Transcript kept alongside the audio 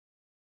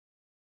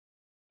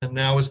And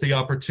now is the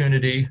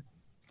opportunity,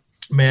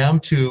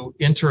 ma'am, to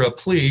enter a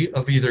plea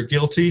of either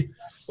guilty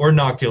or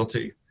not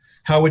guilty.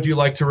 How would you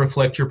like to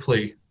reflect your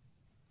plea?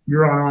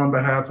 Your Honor, on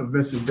behalf of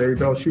Mrs.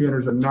 Daybell, she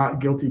enters a not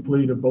guilty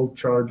plea to both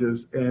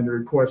charges and the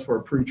request for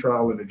a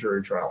pretrial and a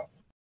jury trial.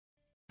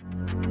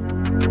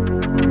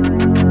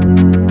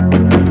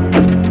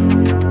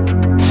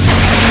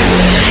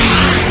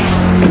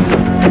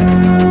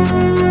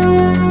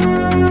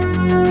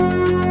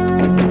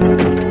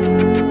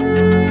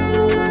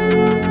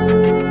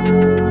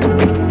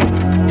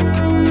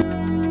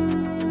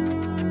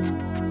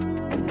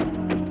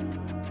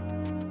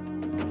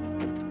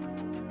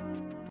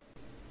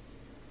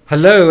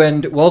 Hello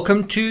and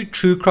welcome to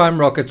True Crime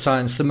Rocket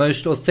Science, the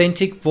most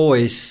authentic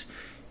voice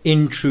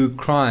in true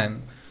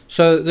crime.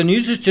 So the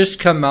news has just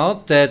come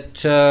out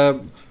that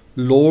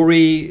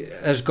Laurie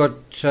has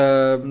got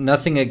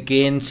nothing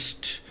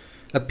against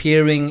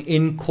appearing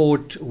in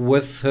court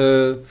with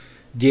her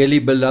dearly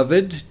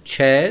beloved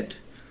Chad,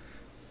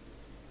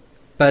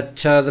 but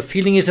the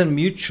feeling isn't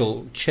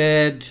mutual.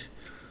 Chad,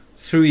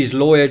 through his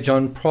lawyer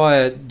John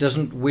Pryor,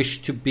 doesn't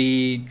wish to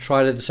be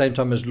tried at the same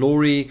time as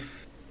Laurie.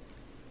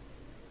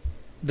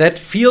 That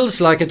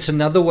feels like it's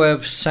another way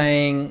of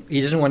saying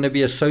he doesn't want to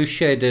be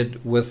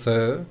associated with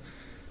her.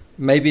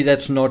 Maybe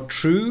that's not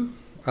true,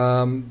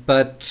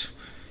 but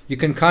you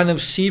can kind of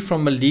see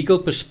from a legal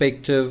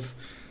perspective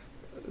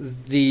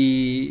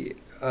the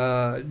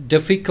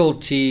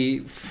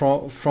difficulty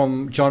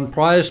from John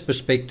Pryor's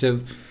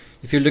perspective.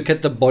 If you look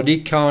at the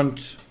body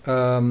count,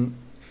 I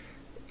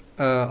don't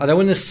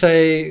want to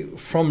say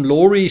from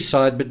Laurie's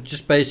side, but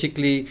just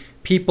basically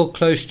people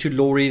close to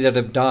Laurie that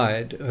have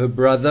died. Her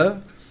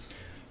brother,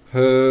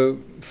 her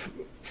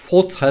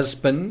fourth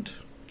husband,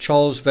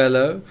 Charles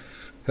Vallow,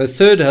 her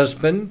third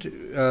husband,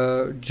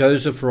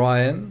 Joseph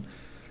Ryan,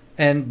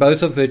 and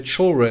both of her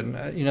children.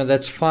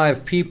 That's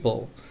 5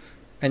 people.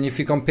 And if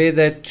you compare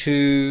that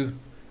to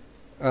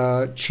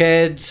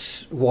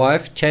Chad's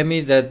wife,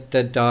 Tammy,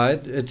 that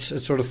died,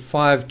 it's sort of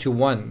 5 to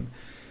 1.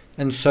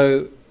 And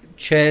so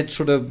Chad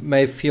sort of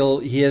may feel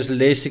he has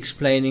less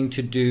explaining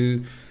to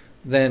do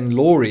than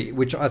Laurie,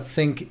 which I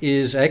think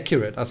is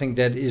accurate. I think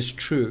that is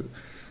true.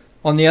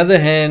 On the other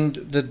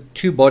hand, the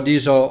 2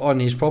 bodies are on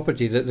his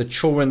property. The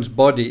children's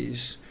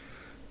bodies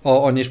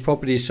are on his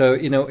property. So,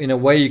 in a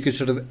way, you could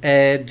sort of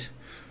add,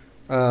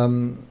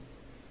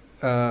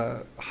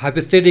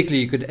 hypothetically,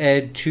 you could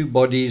add 2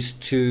 bodies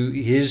to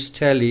his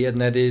tally, and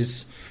that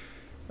is,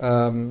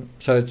 so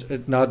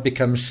now it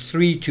becomes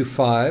 3 to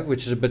 5,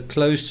 which is a bit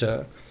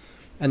closer.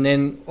 And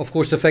then, of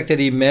course, the fact that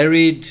he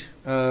married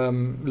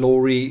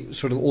Laurie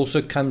sort of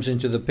also comes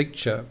into the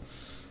picture.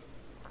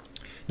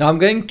 Now I'm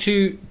going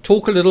to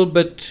talk a little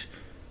bit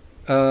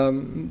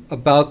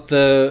about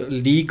the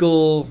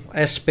legal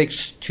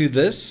aspects to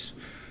this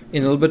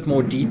in a little bit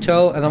more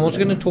detail, and I'm also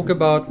going to talk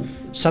about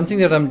something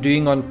that I'm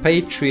doing on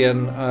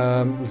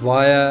Patreon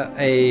via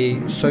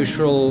a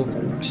social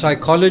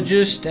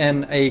psychologist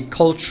and a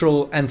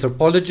cultural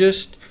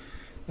anthropologist.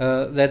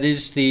 That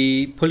is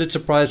the Pulitzer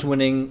Prize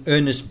winning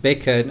Ernest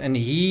Becker, and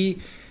he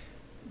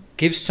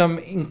gives some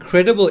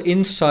incredible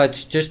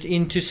insights just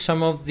into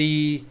some of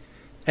the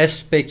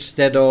aspects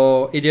that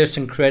are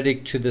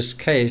idiosyncratic to this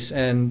case,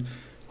 and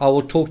I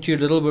will talk to you a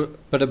little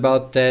bit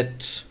about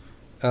that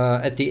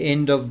at the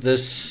end of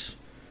this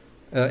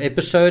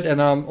episode.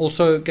 And I'm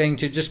also going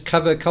to just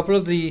cover a couple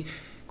of the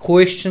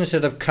questions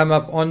that have come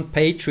up on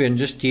Patreon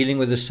just dealing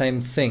with the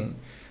same thing,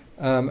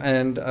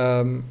 and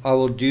I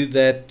will do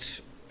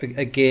that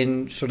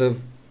again sort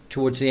of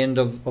towards the end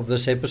of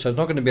this episode. It's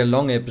not going to be a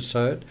long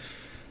episode,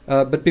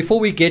 but before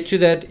we get to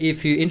that,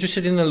 if you're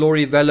interested in the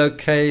Laurie Vallow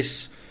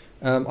case,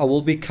 I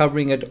will be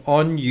covering it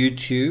on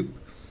YouTube,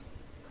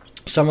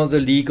 some of the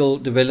legal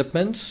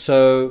developments.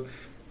 So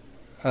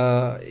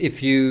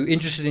if you're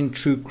interested in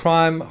true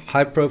crime,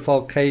 high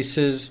profile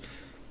cases,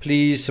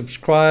 please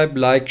subscribe,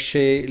 like,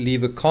 share,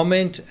 leave a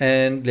comment,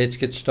 and let's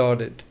get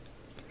started.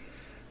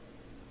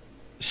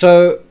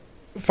 So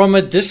from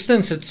a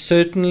distance, it's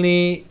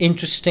certainly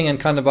interesting and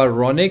kind of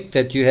ironic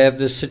that you have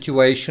this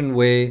situation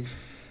where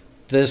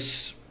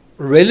this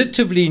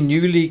relatively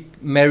newly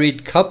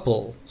married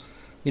couple,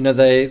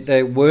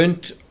 they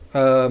weren't,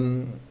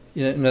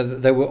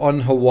 they were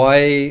on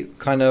Hawaii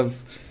kind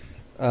of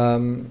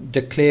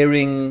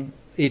declaring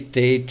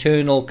their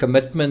eternal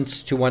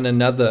commitments to one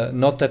another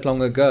not that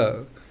long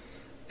ago.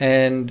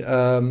 And,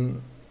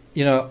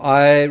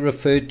 I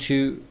refer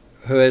to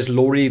her as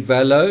Laurie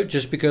Vallow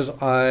just because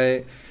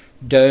I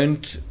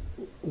don't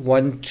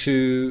want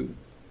to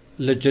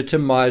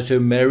legitimize her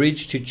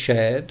marriage to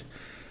Chad.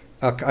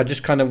 I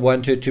just kind of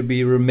want her to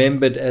be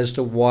remembered as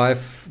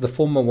the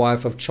former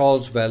wife of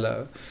Charles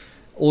Vallow.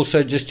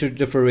 Also, just to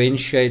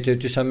differentiate her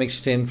to some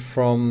extent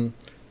from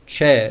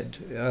Chad.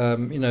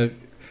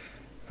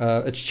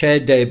 It's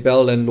Chad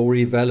Daybell and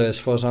Laurie Vallow as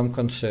far as I'm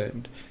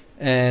concerned.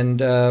 And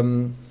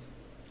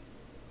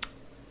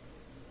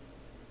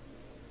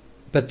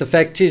but the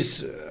fact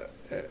is,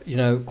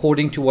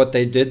 according to what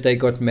they did, they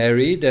got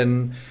married,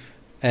 and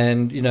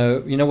you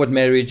know what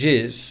marriage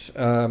is,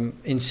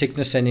 in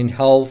sickness and in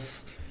health.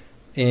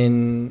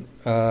 in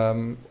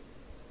for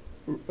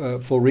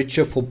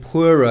richer, for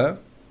poorer?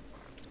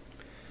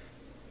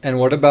 And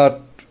what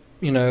about,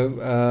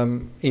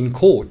 in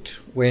court,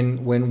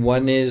 when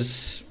one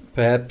is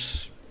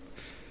perhaps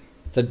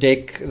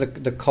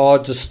the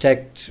cards are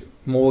stacked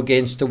more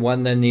against the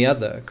one than the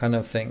other, kind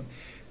of thing?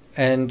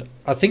 And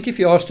I think if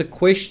you ask the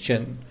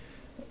question,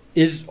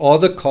 are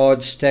the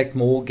cards stacked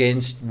more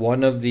against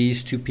one of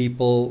these two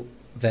people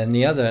than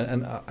the other?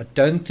 And I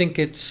don't think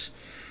it's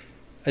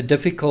a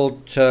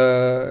difficult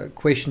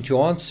question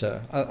to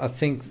answer. I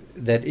think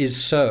that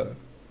is so.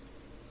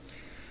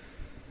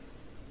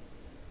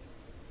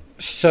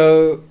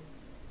 So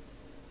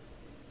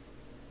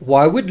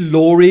why would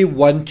Laurie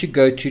want to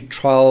go to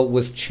trial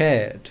with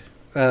Chad?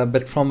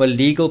 But from a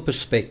legal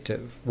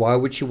perspective, why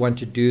would she want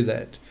to do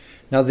that?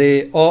 Now,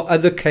 there are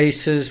other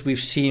cases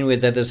we've seen where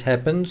that has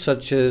happened,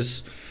 such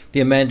as the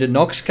Amanda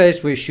Knox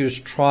case, where she was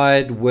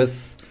tried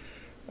with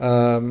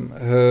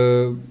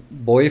her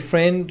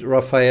boyfriend,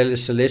 Rafael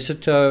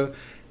Solesito,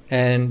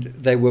 and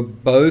they were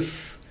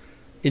both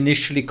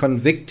initially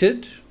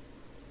convicted,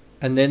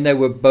 and then they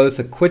were both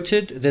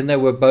acquitted, then they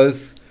were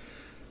both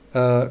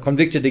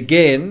convicted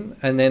again,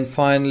 and then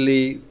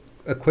finally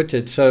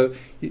acquitted. So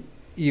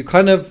you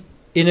kind of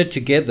in it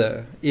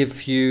together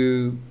if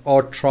you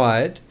are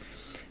tried.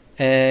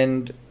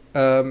 And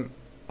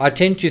I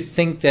tend to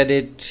think that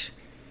it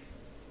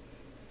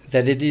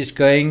is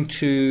going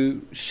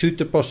to suit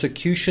the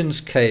prosecution's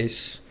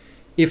case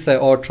if they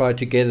are tried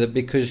together,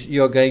 because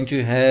you're going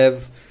to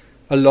have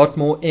a lot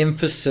more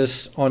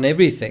emphasis on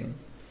everything.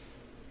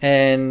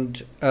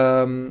 And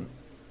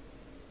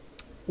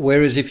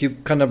whereas if you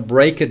kind of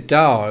break it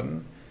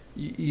down,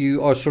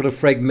 you are sort of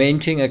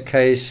fragmenting a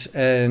case,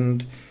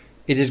 and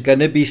it is going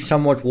to be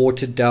somewhat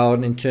watered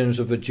down in terms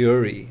of a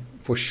jury,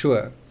 for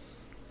sure.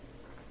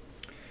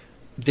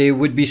 There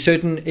would be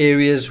certain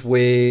areas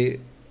where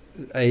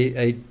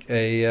a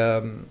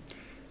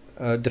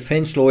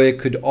defense lawyer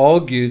could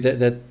argue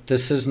that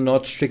this is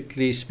not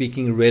strictly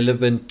speaking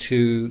relevant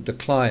to the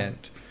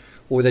client,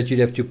 or that you'd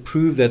have to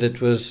prove that it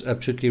was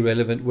absolutely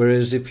relevant,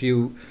 whereas if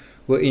you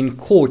were in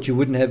court, you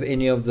wouldn't have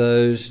any of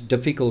those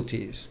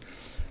difficulties.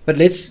 But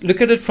let's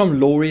look at it from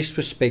Laurie's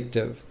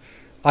perspective.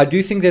 I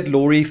do think that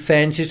Laurie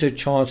fancies her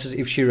chances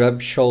if she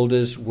rubs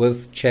shoulders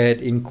with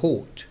Chad in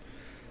court.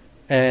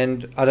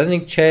 And I don't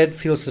think Chad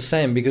feels the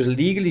same, because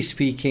legally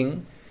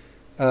speaking,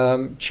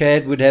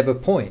 Chad would have a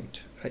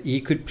point.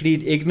 He could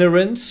plead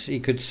ignorance.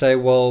 He could say,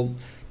 well,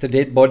 the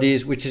dead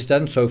bodies, which is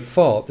done so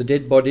far, the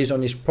dead bodies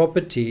on his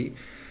property,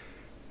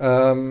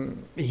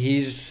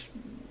 he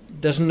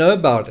doesn't know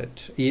about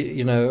it.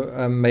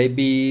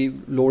 Maybe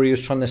Laurie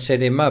was trying to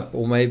set him up,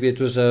 or maybe it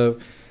was a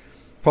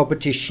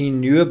property she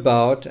knew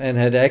about and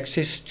had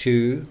access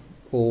to,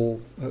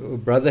 or her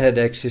brother had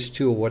access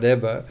to, or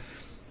whatever.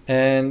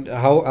 And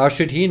how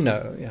should he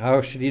know?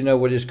 How should he know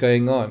what is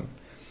going on?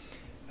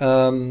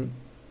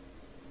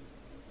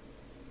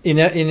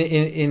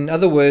 In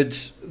other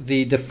words,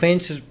 the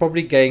defense is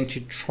probably going to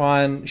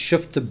try and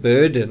shift the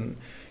burden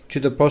to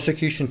the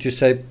prosecution to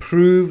say,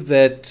 prove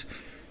that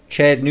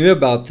Chad knew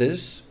about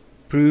this,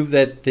 prove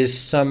that there's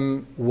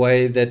some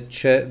way that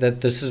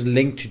this is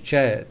linked to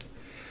Chad.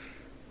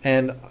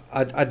 And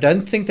I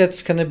don't think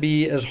that's going to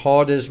be as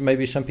hard as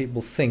maybe some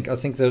people think. I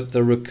think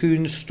the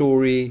raccoon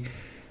story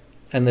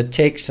and the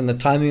text and the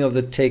timing of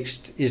the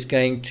text is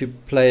going to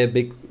play a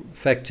big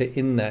factor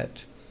in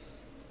that.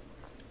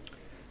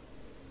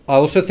 I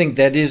also think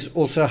that is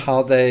also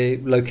how they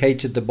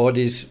located the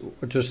bodies.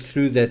 It was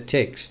through that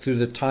text, through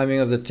the timing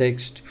of the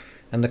text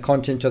and the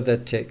content of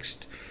that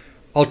text.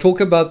 I'll talk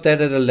about that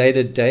at a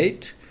later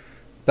date.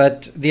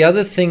 But the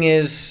other thing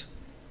is,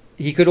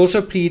 he could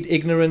also plead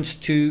ignorance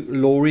to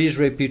Laurie's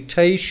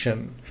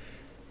reputation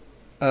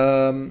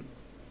as,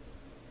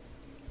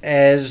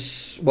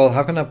 well,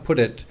 how can I put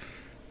it?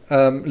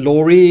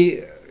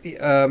 Laurie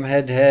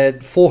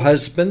had 4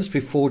 husbands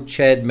before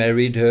Chad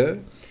married her.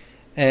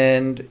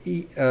 And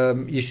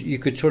you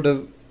could sort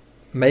of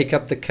make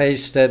up the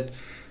case that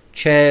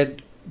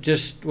Chad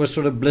just was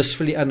sort of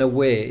blissfully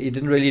unaware. He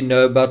didn't really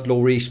know about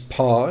Laurie's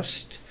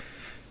past.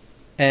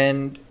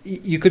 And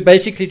you could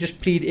basically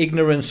just plead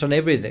ignorance on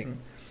everything.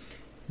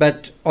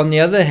 But on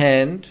the other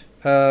hand,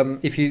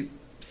 if you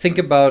think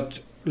about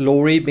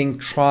Laurie being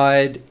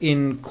tried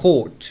in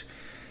court,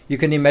 you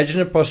can imagine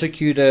a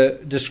prosecutor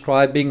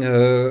describing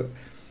her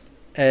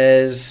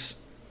as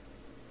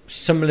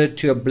similar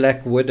to a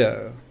black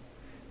widow,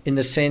 in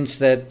the sense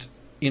that,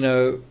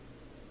 2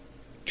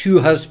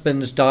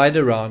 husbands died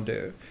around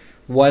her,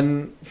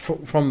 one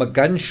from a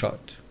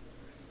gunshot.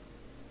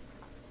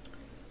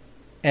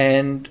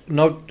 And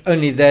not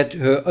only that,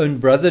 her own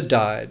brother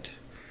died,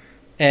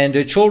 and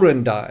her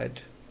children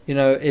died.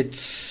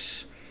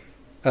 It's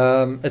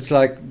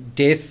like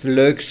death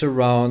lurks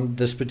around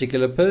this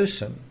particular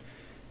person.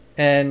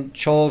 And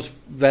Charles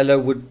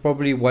Vallow would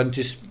probably want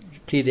to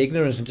plead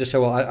ignorance and just say,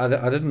 well,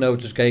 I didn't know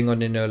what was going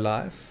on in her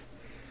life.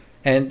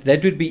 And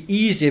that would be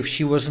easy if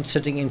she wasn't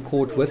sitting in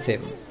court with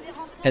him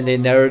and their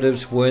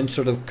narratives weren't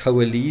sort of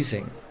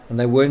coalescing and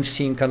they weren't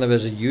seen kind of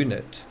as a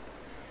unit.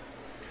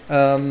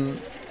 Um,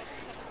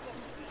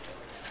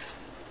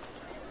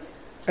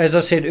 as I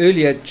said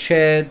earlier,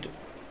 Chad,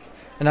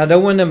 and I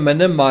don't want to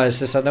minimize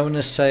this. I don't want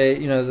to say,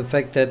 the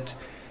fact that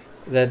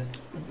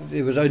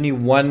there was only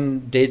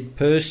one dead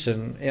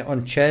person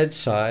on Chad's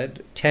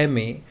side,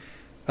 Tammy.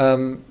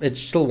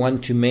 It's still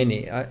one too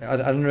many. I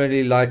don't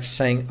really like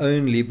saying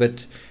only,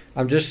 but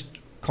I'm just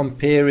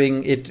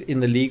comparing it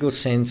in the legal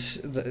sense,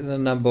 the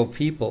number of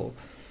people.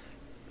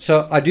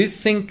 So I do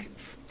think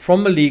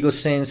from a legal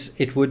sense,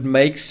 it would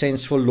make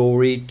sense for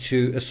Laurie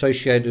to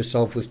associate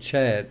herself with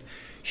Chad.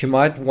 She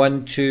might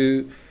want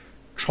to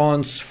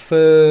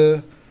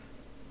transfer,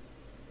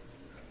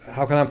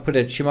 how can I put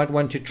it? She might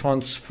want to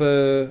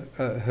transfer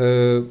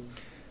her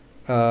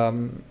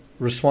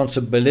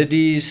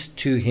responsibilities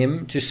to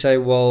him, to say,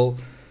 well,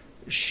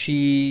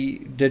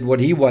 she did what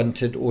he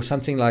wanted or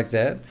something like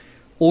that.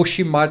 Or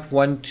she might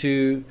want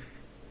to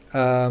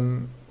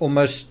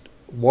almost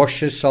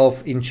wash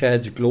herself in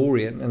Chad's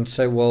glory and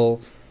say,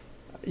 well,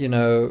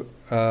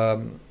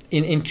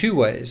 in two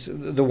ways.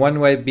 The one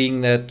way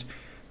being that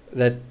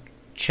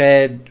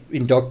Chad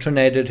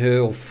indoctrinated her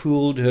or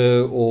fooled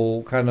her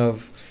or kind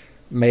of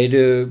made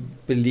her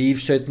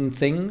believe certain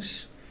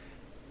things.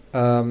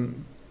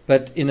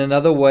 But in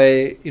another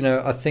way,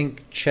 I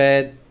think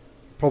Chad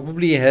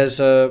probably has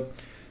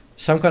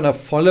some kind of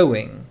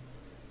following,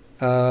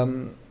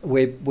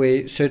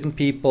 where certain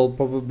people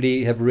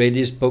probably have read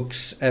his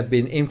books, have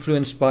been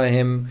influenced by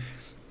him,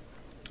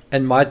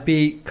 and might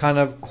be kind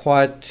of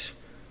quite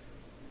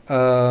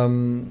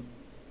open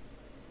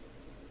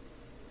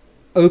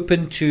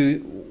to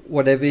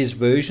whatever his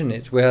version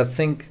is. Where I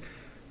think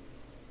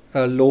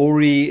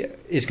Laurie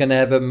is going to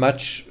have a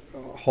much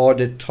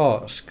harder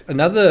task.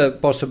 Another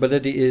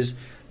possibility is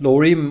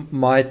Laurie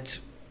might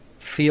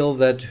feel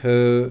that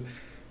her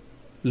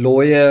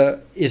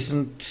lawyer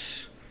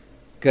isn't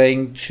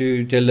going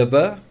to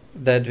deliver,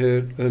 that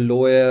her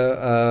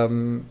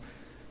lawyer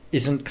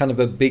isn't kind of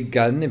a big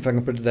gun, if I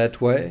can put it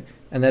that way,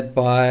 and that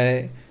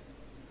by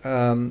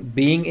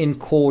being in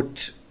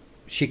court,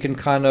 she can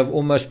kind of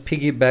almost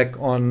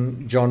piggyback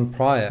on John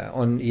Pryor,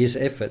 on his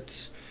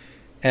efforts.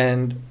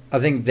 And I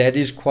think that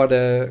is quite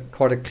a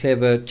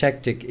clever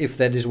tactic, if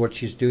that is what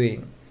she's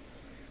doing.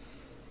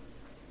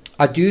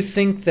 I do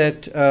think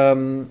that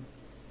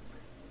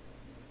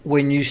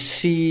when you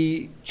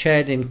see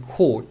Chad in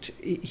court,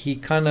 he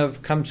kind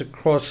of comes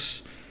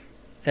across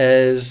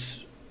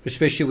as,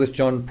 especially with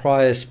John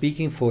Pryor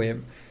speaking for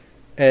him,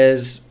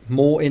 as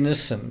more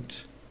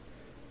innocent.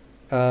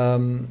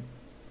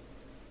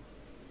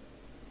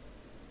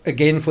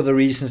 Again, for the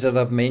reasons that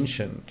I've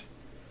mentioned.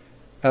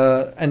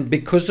 And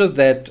because of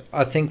that,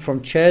 I think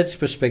from Chad's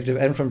perspective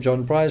and from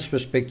John Pryor's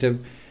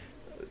perspective,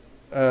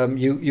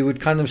 you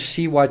would kind of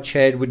see why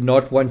Chad would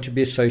not want to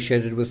be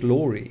associated with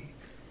Laurie.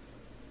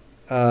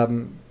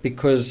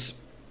 Because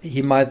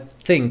he might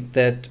think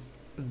that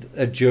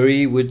a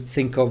jury would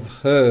think of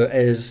her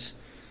as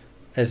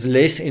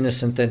less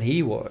innocent than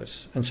he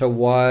was. And so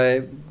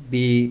why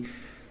be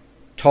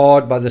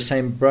tarred by the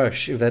same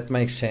brush, if that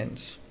makes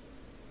sense?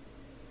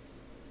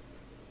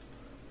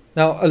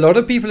 Now, a lot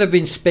of people have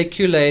been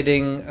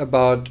speculating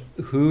about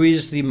who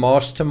is the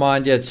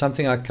mastermind. Yeah, it's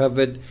something I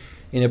covered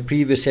in a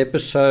previous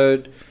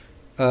episode.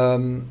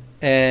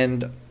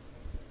 And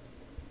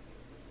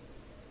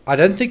I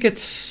don't think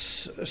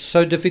it's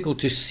so difficult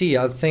to see.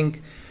 I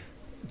think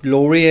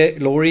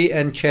Laurie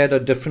and Chad are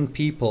different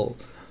people.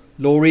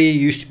 Laurie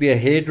used to be a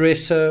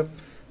hairdresser.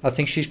 I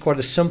think she's quite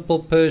a simple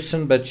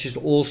person, but she's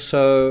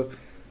also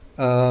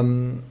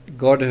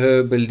got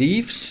her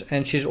beliefs,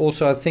 and she's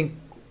also, I think,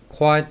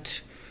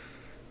 quite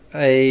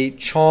a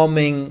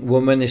charming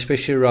woman,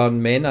 especially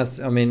around men.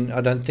 I mean,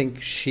 I don't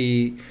think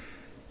she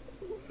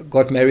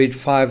got married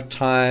 5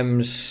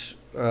 times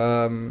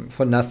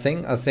for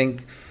nothing. I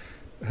think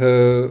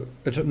her,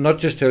 not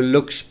just her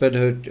looks, but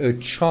her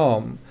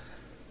charm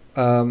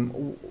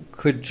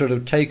could sort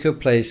of take her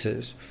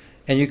places.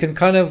 And you can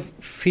kind of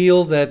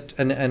feel that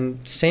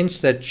and sense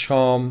that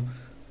charm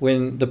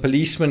when the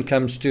policeman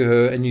comes to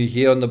her and you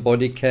hear on the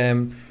body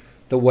cam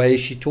the way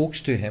she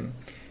talks to him.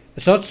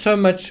 It's not so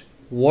much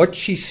what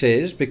she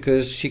says,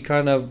 because she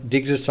kind of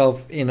digs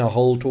herself in a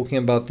hole talking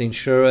about the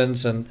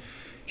insurance, and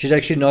she's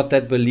actually not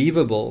that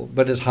believable,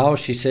 but it's how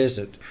she says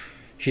it.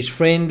 She's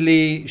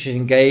friendly, she's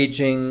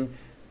engaging,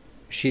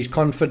 she's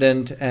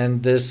confident,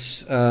 and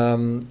this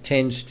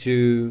tends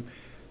to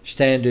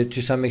stand her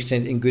to some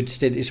extent in good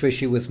stead,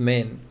 especially with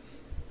men.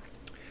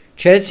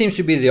 Chad seems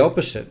to be the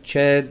opposite.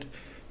 Chad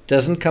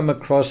doesn't come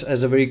across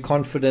as a very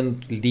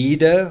confident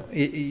leader.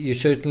 You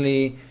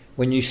certainly,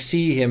 when you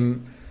see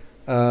him,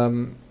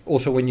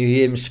 also when you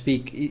hear him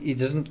speak, he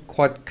doesn't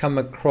quite come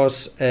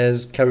across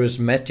as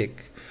charismatic.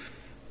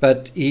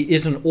 But he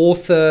is an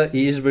author,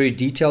 he is very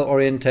detail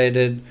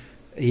orientated,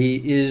 he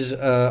is,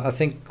 I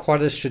think,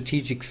 quite a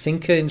strategic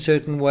thinker in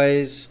certain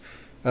ways.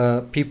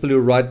 People who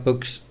write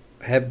books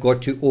have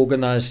got to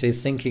organize their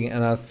thinking,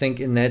 and I think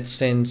in that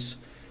sense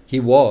he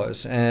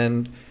was.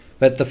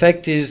 But the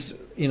fact is,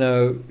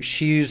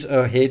 she's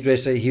a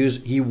hairdresser,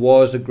 he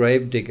was a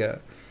gravedigger.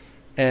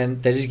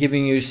 and that is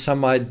giving you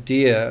some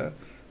idea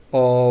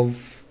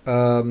of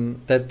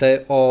that they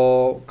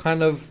are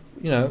kind of,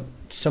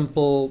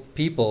 simple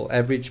people,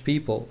 average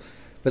people,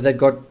 but they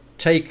got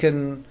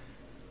taken,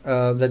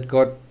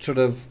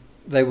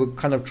 they were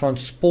kind of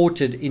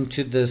transported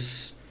into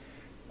this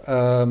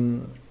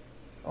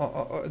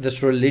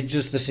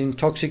this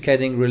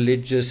intoxicating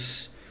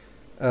religious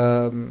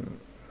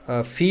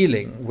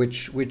feeling,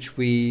 which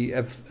we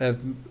have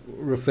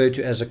referred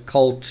to as a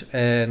cult,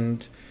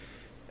 and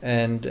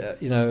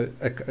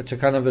it's a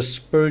kind of a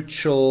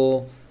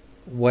spiritual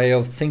way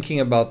of thinking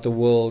about the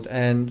world,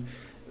 and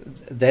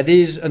that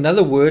is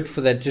another word for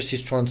that, just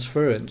is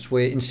transference,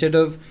 where instead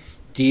of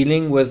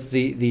dealing with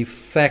the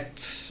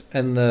facts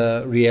and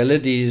the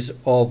realities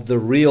of the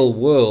real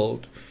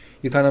world,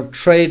 you kind of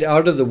trade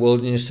out of the world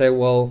and you say,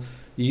 well,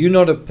 you're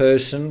not a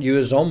person, you're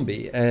a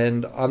zombie,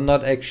 and I'm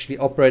not actually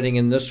operating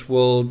in this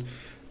world.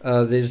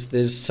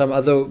 There's some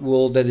other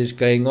world that is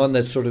going on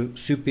that's sort of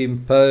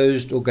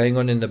superimposed or going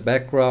on in the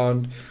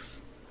background,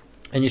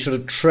 and you sort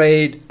of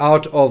trade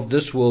out of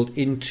this world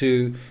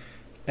into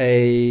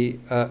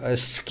a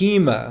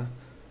schema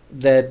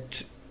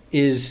that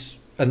is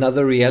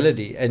another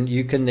reality, and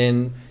you can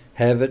then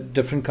have a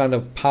different kind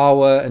of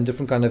power and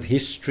different kind of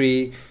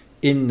history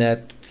in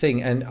that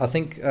thing. And I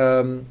think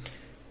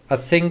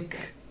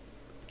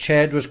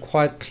Chad was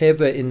quite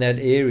clever in that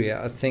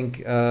area. I think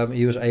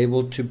he was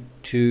able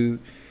to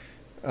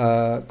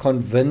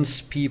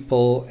convince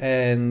people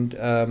and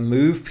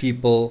move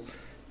people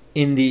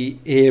in the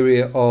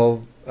area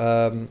of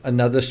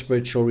another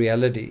spiritual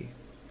reality.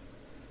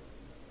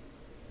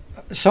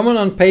 Someone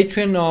on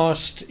Patreon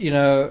asked,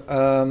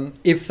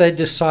 if they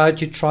decide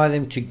to try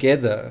them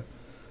together,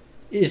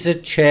 is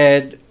it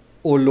Chad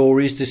or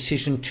Laurie's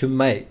decision to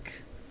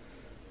make?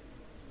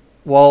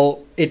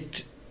 Well,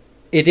 it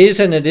is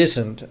and it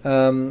isn't.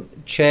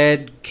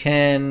 Chad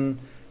can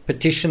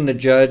petition the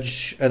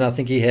judge, and I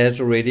think he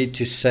has already,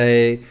 to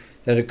say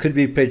that it could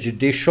be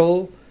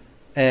prejudicial,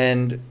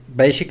 and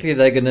basically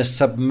they're going to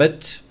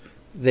submit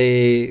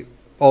their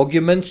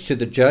arguments to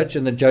the judge,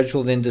 and the judge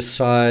will then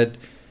decide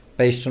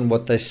based on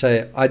what they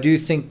say. I do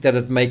think that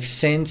it makes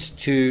sense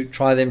to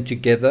try them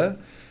together,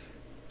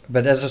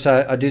 but as I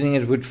say, I do think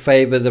it would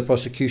favor the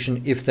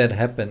prosecution if that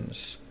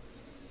happens.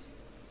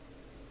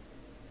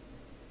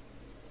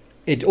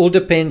 It all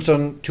depends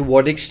on to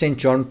what extent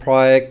John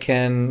Pryor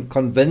can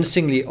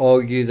convincingly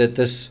argue that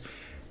this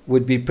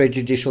would be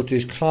prejudicial to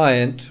his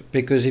client,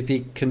 because if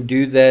he can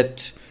do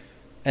that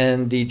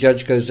and the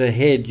judge goes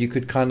ahead, you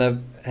could kind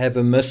of have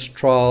a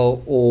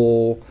mistrial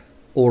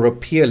or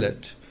appeal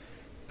it.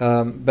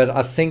 But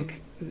I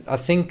think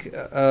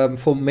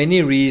for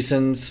many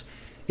reasons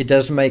it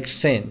does make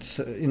sense.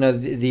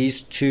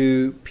 These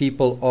two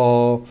people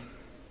are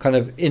kind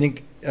of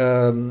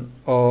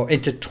are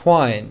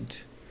intertwined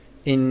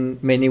in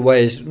many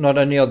ways. Not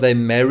only are they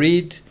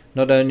married,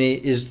 not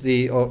only is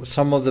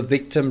some of the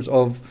victims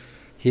of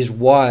his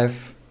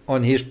wife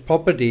on his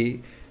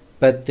property,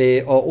 but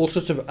there are all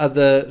sorts of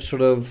other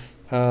sort of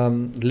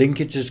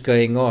linkages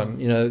going on.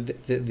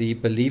 The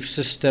belief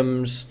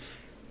systems,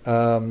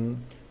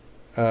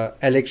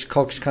 Alex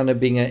Cox kind of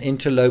being an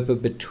interloper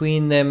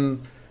between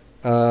them,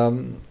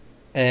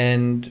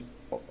 and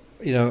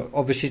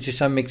obviously to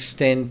some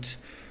extent,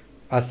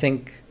 I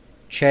think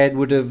Chad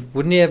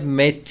wouldn't he have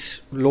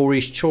met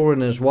Laurie's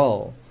children as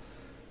well?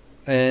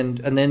 And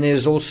then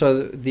there's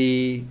also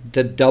the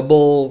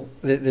double.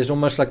 There's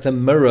almost like the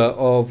mirror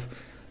of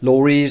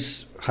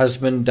Laurie's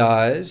husband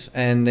dies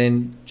and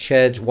then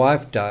Chad's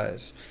wife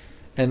dies,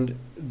 and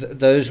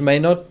those may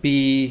not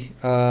be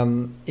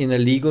in a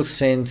legal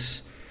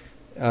sense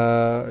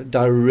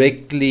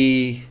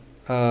directly.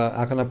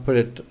 How can I put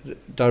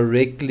it?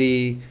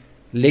 Directly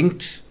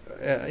linked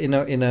in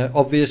an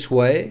obvious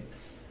way.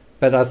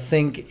 But I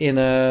think in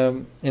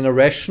a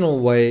rational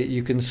way,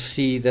 you can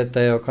see that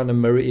they are kind of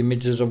mirror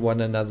images of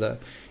one another,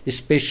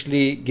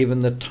 especially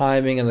given the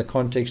timing and the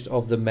context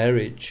of the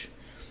marriage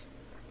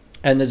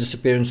and the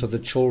disappearance of the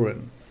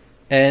children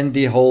and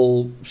the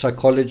whole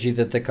psychology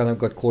that they kind of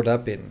got caught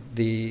up in,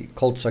 the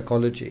cult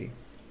psychology.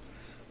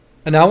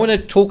 And I want to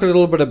talk a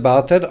little bit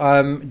about that.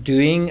 I'm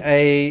doing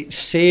a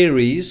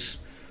series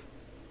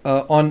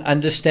on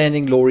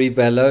understanding Laurie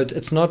Vallow.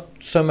 It's not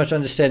so much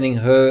understanding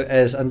her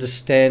as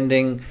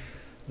understanding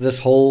this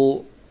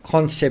whole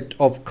concept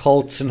of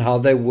cults and how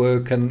they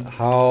work and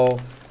how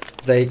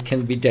they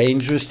can be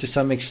dangerous to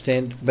some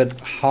extent, but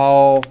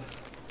how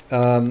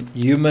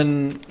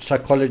human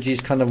psychology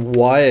is kind of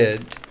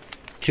wired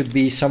to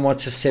be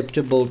somewhat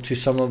susceptible to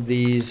some of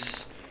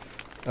these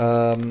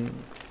I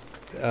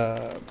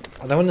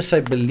don't want to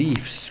say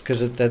beliefs, because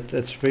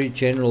that's very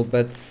general,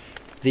 but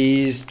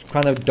these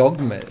kind of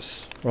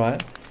dogmas,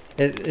 right?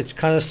 It's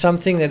kind of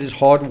something that is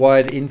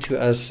hardwired into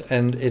us,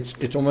 and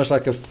it's almost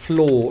like a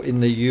flaw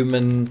in the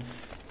human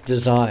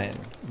design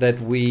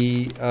that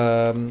we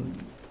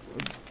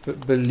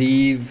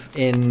believe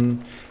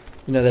in,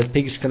 that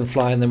pigs can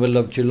fly in the middle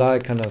of July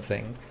kind of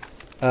thing.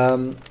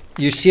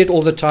 You see it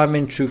all the time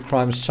in true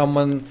crime.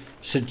 Someone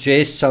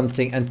suggests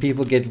something and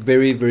people get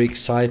very, very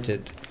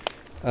excited.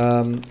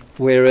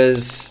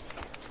 Whereas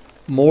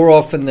more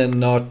often than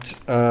not,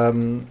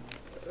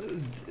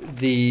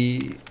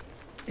 the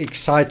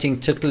exciting,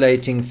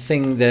 titillating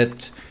thing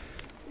that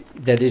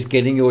is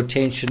getting your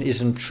attention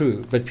isn't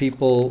true, but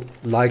people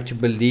like to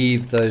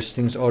believe those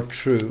things are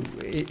true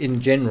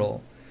in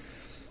general.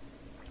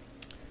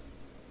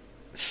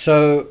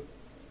 So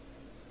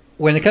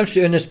when it comes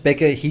to Ernest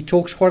Becker, he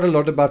talks quite a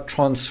lot about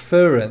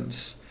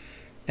transference,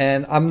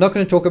 and I'm not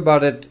going to talk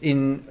about it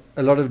in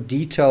a lot of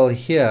detail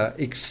here,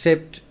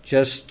 except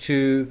just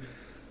to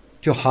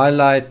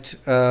highlight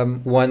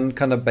one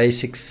kind of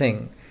basic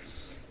thing.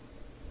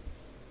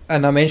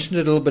 And I mentioned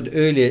it a little bit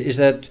earlier, is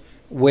that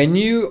when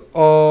you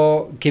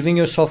are giving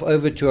yourself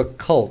over to a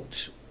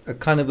cult, a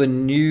kind of a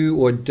new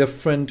or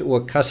different or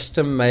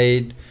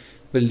custom-made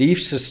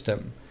belief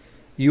system,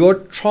 you are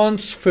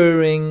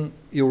transferring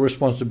your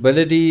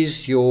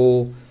responsibilities,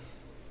 your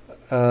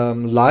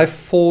life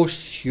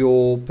force,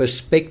 your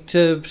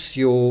perspectives,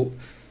 your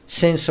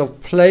sense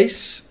of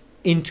place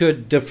into a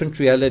different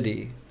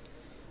reality.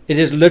 It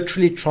is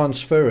literally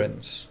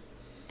transference.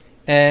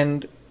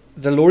 And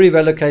the Laurie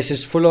Vallow case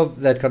is full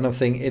of that kind of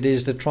thing. It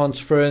is the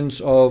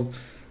transference of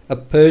a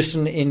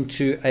person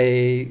into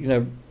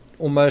a,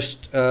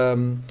 almost,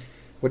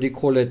 what do you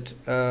call it,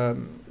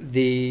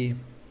 the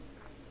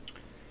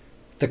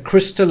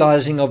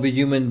crystallizing of a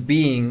human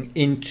being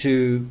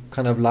into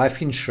kind of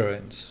life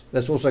insurance.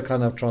 That's also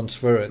kind of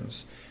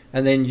transference.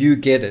 And then you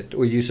get it,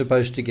 or you're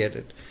supposed to get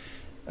it.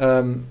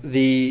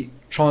 The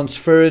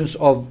transference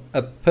of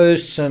a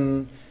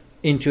person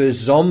into a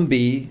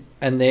zombie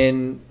and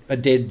then a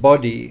dead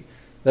body,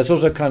 that's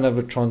also kind of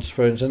a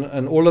transference,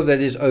 and all of that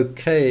is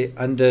okay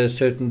under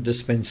certain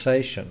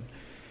dispensation.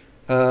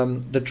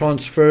 The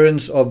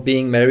transference of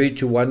being married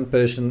to one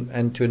person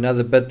and to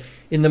another, but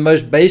in the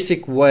most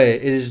basic way,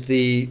 it is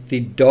the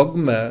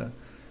dogma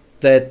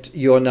that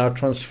you are now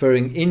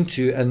transferring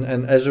into, and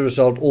as a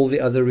result all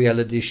the other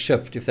realities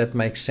shift, if that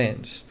makes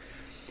sense.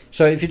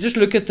 So if you just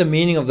look at the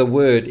meaning of the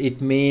word, it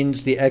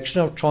means the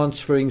action of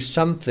transferring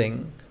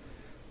something,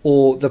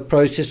 or the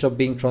process of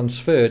being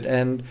transferred.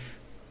 And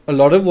a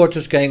lot of what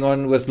was going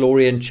on with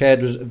Laurie and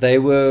Chad was they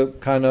were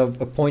kind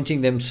of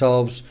appointing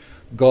themselves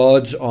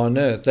gods on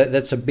earth.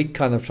 That's a big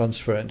kind of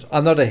transference.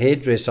 I'm not a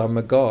hairdresser, I'm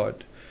a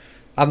god.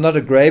 I'm not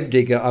a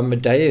gravedigger, I'm a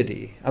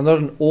deity. I'm not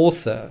an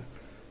author,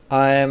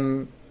 I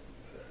am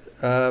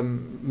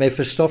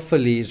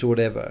Mephistopheles or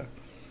whatever.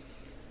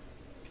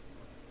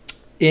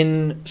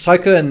 In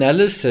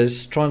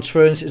psychoanalysis,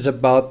 transference is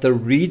about the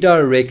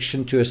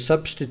redirection to a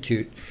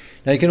substitute.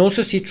 Now you can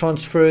also see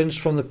transference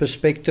from the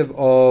perspective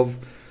of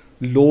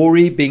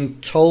Laurie being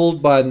told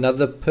by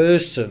another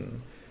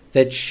person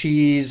that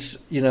she's,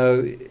 in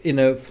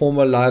a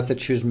former life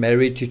that she was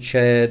married to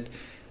Chad,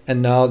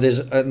 and now there's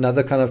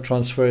another kind of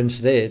transference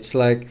there. It's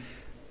like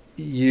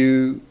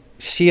you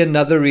see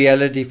another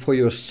reality for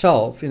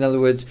yourself. In other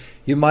words,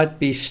 you might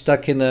be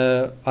stuck in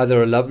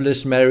either a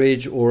loveless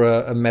marriage or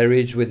a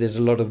marriage where there's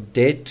a lot of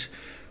debt,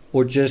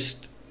 or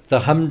just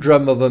the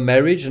humdrum of a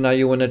marriage, and now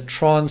you want to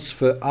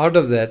transfer out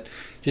of that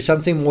to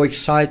something more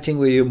exciting,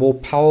 where you're a more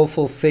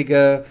powerful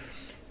figure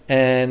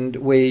and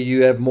where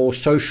you have more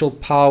social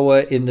power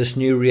in this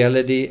new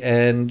reality,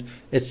 and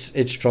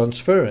it's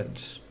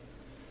transference.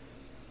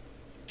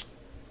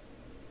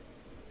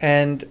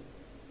 And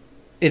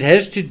it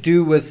has to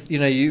do with,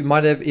 you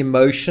might have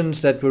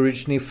emotions that were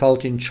originally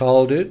felt in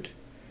childhood,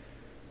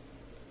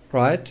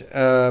 right?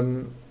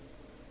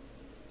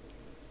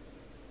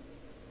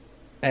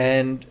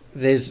 And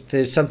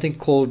there's something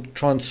called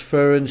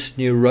transference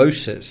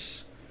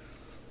neurosis.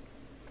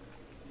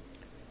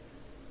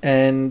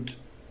 And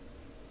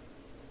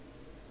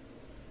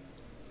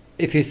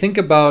if you think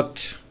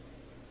about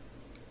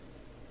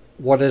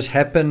what has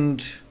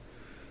happened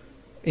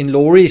in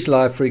Laurie's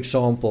life, for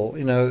example,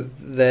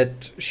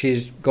 that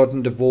she's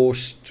gotten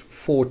divorced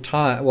 4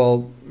 times.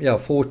 Well, yeah,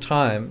 4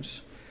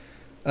 times.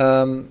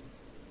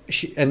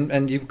 She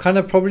and you kind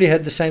of probably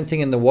had the same thing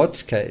in the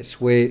Watts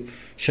case, where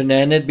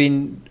Shanann had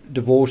been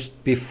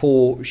divorced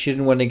before. She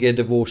didn't want to get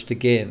divorced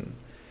again.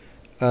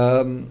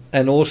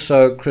 And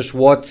also Chris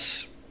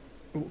Watts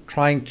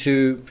trying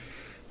to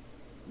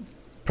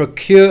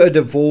procure a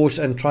divorce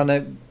and trying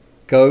to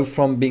go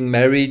from being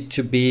married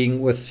to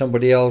being with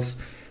somebody else.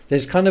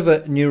 There's kind of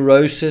a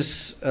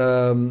neurosis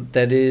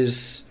that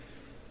is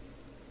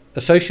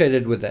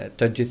associated with that,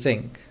 don't you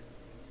think?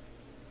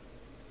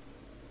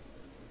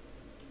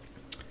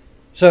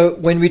 So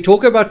when we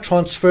talk about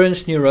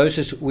transference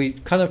neurosis, we're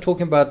kind of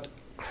talking about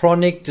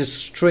chronic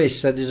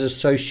distress that is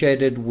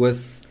associated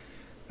with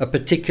a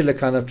particular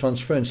kind of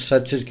transference,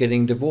 such as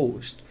getting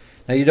divorced.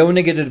 Now, you don't want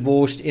to get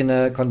divorced in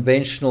a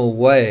conventional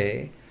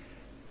way,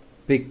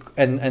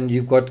 and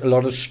you've got a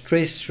lot of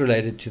stress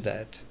related to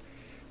that.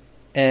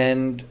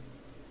 And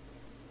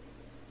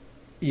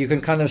you can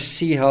kind of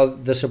see how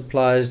this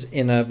applies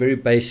in a very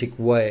basic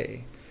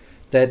way,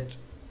 that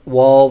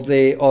while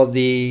there are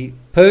the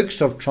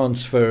perks of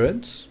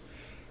transference,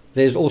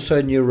 there's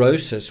also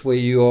neurosis where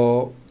you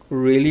are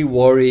really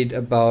worried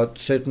about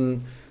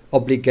certain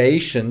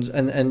obligations,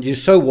 and you're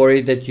so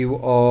worried that you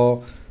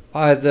are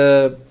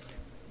either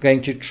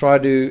going to try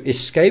to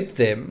escape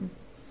them,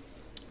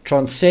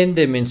 transcend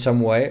them in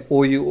some way,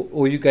 or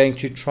you're going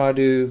to try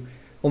to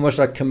almost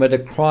like commit a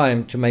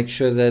crime to make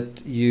sure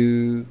that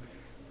you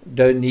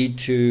don't need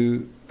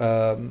to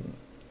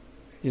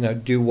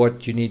do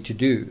what you need to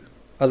do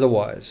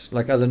otherwise,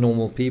 like other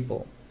normal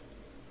people.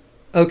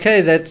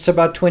 Okay, that's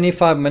about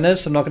 25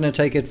 minutes. I'm not going to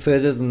take it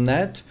further than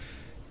that.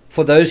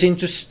 For those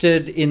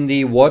interested in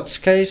the Watts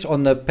case,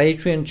 on the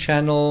Patreon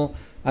channel,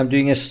 I'm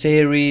doing a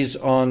series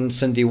on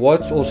Cindy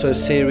Watts, also a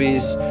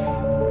series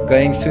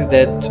going through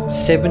that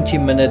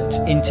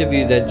 70-minute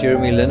interview that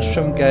Jeremy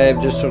Lindstrom gave,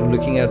 just sort of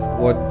looking at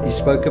what he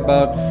spoke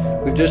about.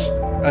 We've just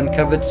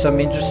uncovered some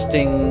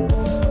interesting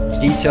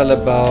detail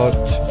about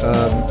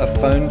a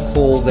phone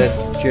call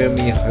that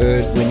Jeremy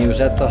heard when he was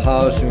at the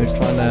house, and we were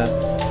trying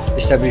to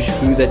establish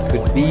who that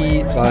could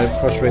be by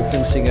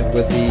cross-referencing it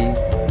with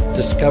the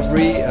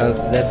discovery.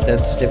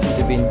 That's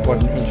definitely been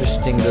quite an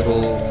interesting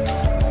little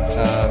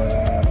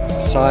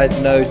side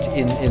note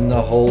in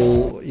the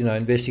whole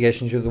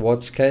investigation into the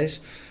Watts case.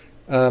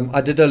 I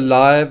did a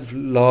live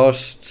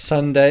last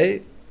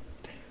Sunday.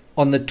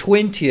 On the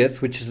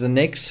 20th, which is the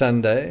next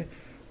Sunday,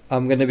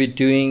 I'm going to be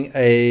doing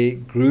a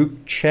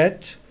group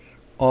chat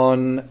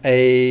on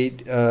a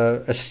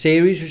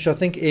series which I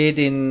think aired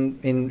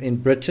in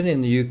Britain,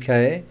 in the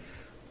UK,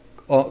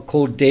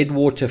 called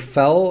Deadwater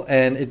Fell,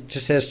 and it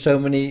just has so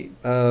many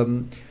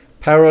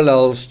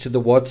parallels to the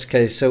Watts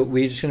case. So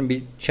we're just going to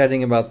be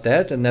chatting about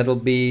that, and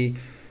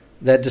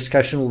that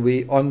discussion will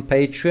be on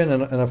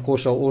Patreon, and of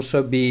course I'll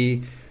also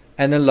be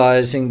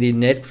analyzing the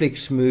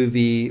Netflix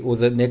movie or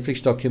the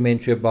Netflix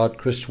documentary about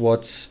Chris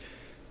Watts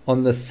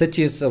on the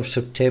 30th of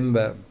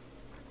September.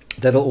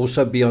 That'll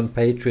also be on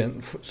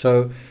Patreon.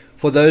 So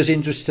for those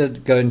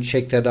interested, go and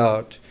check that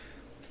out.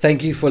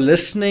 Thank you for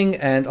listening,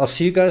 and I'll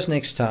see you guys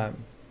next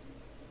time.